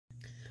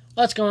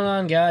What's going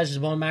on, guys? It's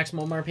Bone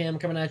Maximum RPM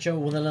coming at you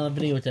with another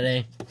video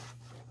today.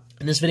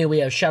 In this video, we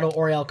have Shadow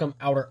Orielcum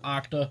Outer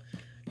Octa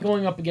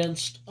going up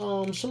against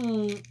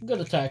some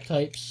good attack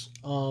types.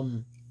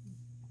 I'm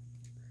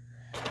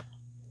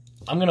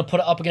going to put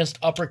it up against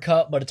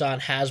Uppercut, but it's on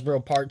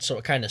Hasbro parts, so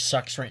it kind of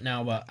sucks right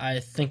now, but I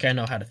think I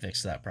know how to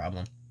fix that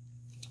problem.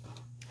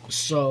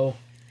 So,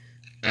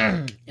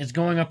 it's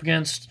going up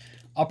against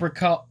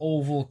Uppercut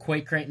Oval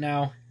Quake right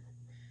now.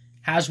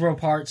 Hasbro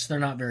parts, they're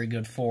not very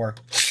good for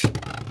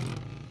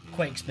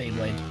Quake's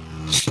Beyblade.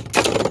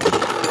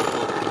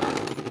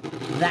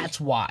 That's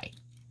why.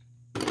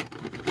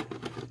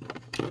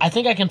 I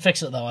think I can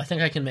fix it, though. I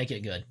think I can make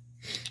it good.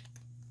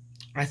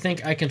 I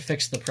think I can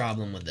fix the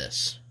problem with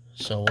this.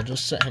 So we'll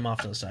just set him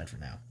off to the side for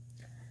now.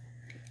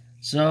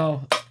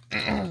 So,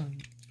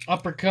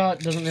 Uppercut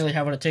doesn't really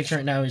have what it takes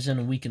right now. He's in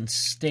a weakened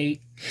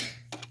state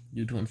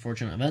due to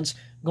unfortunate events.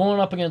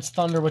 Going up against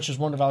Thunder, which is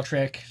Wonder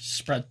Valtryek.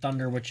 Spread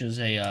Thunder, which is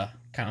a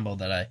combo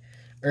that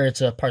it's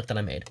a part that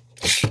I made.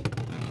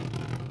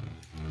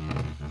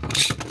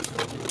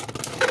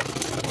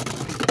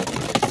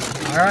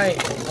 Alright,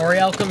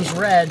 Orielcum's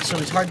red, so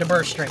he's hard to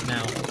burst right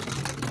now.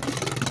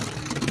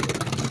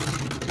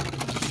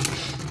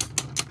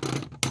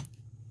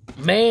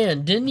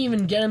 Man, didn't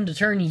even get him to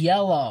turn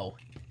yellow.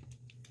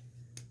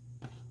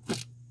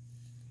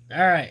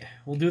 Alright,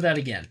 we'll do that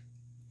again.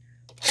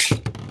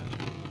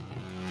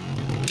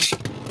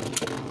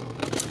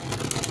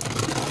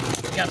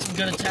 Got some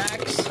good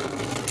attacks.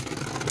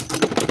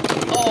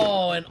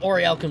 Oh, and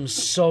Orielcum's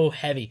so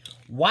heavy.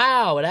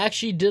 Wow, it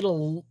actually did a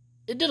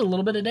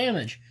little bit of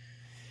damage.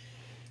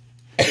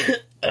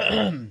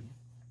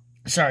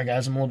 Sorry,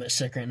 guys, I'm a little bit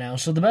sick right now.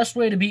 So the best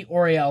way to beat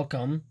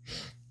Orielcum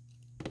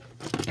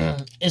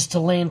is to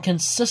land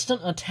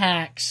consistent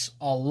attacks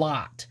a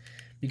lot.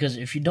 Because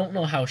if you don't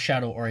know how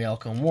Shadow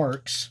Orielcum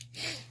works,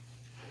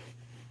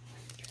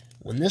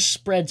 when this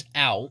spreads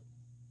out,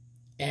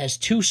 it has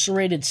two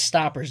serrated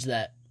stoppers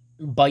that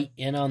bite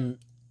in on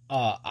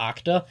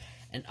Octa,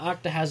 and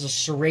Octa has a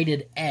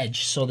serrated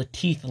edge, so the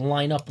teeth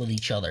line up with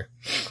each other.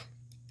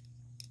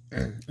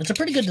 It's a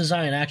pretty good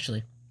design,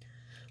 actually.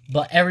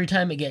 But every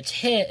time it gets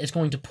hit, it's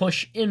going to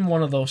push in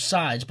one of those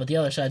sides, but the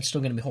other side's still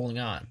going to be holding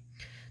on.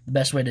 The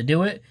best way to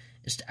do it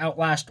is to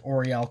outlast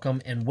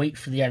Orielcum and wait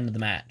for the end of the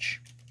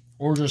match.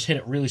 Or just hit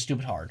it really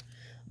stupid hard.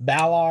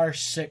 Balar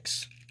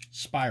 6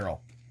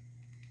 Spiral.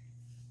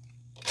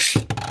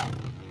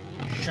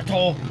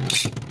 Shadow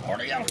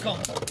Orielcum.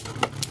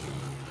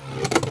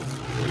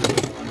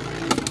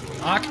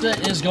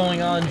 Octa is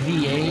going on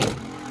V8.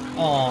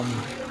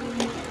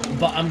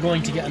 But I'm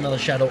going to get another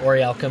Shadow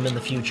Orielcum in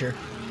the future.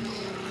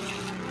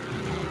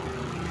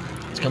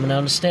 It's coming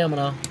down to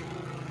stamina.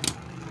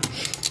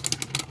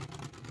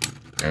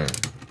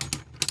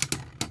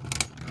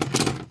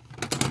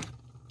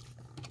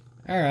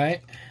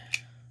 Alright.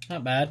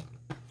 Not bad.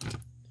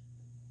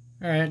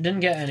 Alright, didn't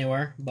get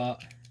anywhere,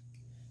 but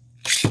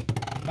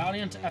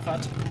valiant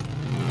effort.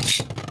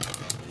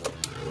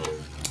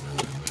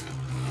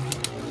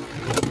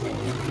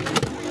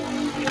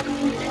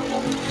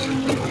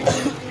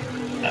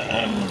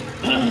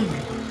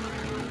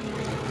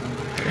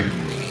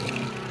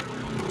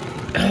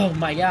 Oh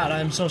my god,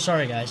 I'm so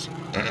sorry, guys.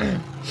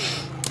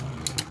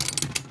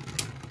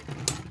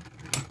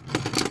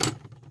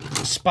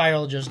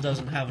 Spiral just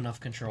doesn't have enough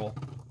control.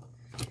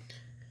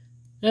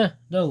 Yeah,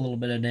 did a little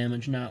bit of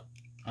damage, not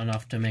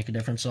enough to make a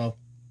difference, so.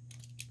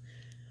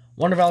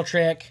 Wonder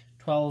Valtryek,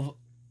 12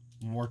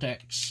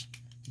 Vortex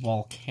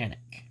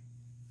Volcanic.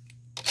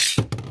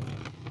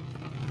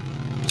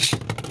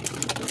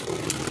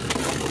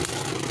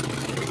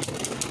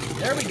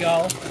 There we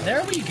go.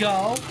 There we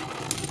go.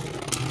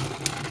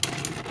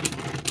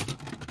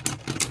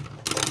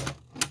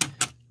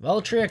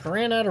 Valtryek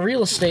ran out of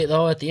real estate,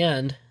 though, at the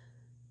end.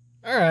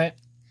 Alright.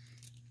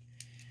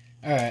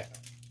 Alright.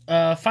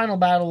 Final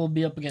battle will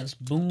be up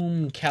against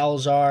Boom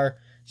Calzar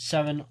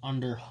 7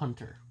 Under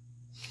Hunter.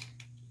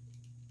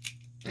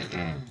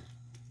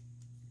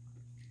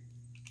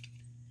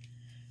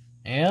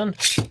 And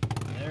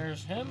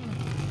there's him.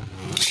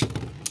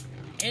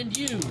 And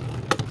you.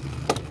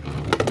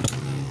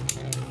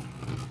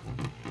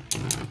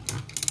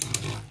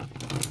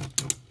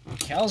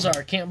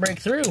 Calzar can't break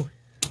through.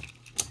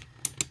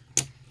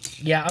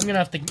 Yeah, I'm gonna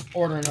have to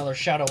order another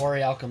Shadow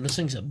Orielcum. This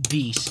thing's a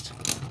beast.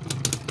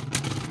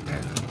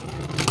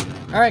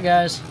 Alright,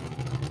 guys.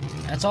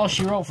 That's all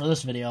she wrote for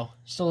this video.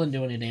 Still didn't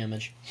do any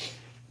damage.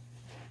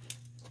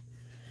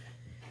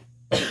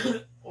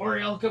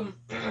 Orielcum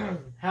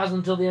has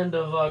until the end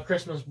of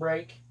Christmas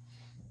break.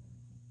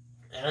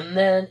 And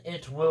then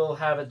it will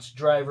have its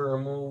driver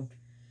removed.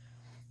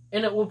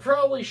 And it will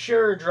probably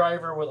share a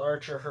driver with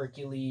Archer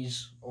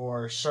Hercules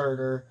or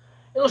Surtur.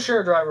 It'll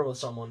share a driver with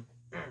someone.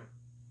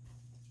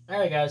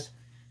 Alright, guys.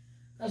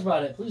 That's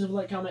about it. Please leave a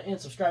like, comment, and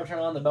subscribe. Turn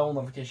on the bell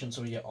notification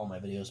so you get all my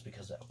videos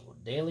because I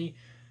upload daily.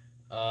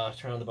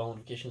 Turn on the bell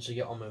notification so you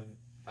get all my...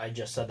 I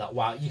just said that.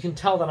 Wow, you can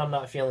tell that I'm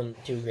not feeling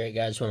too great,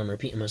 guys, when I'm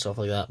repeating myself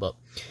like that. But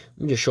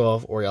let me just show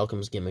off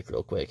Orielcum's gimmick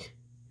real quick.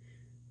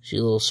 See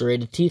the little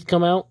serrated teeth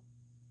come out?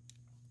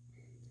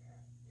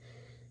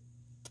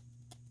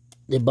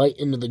 they bite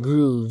into the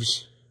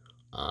grooves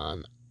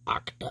on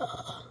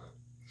Octa.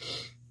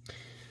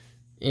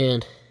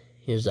 And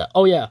here's that.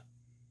 Oh, yeah.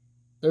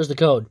 There's the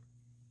code.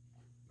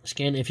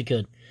 Scan it if you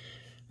could.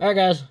 Alright,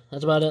 guys.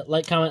 That's about it.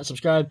 Like, comment,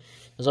 subscribe.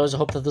 As always, I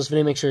hope that this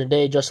video makes your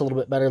day just a little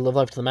bit better. Live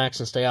life to the max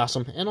and stay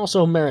awesome. And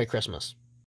also, Merry Christmas.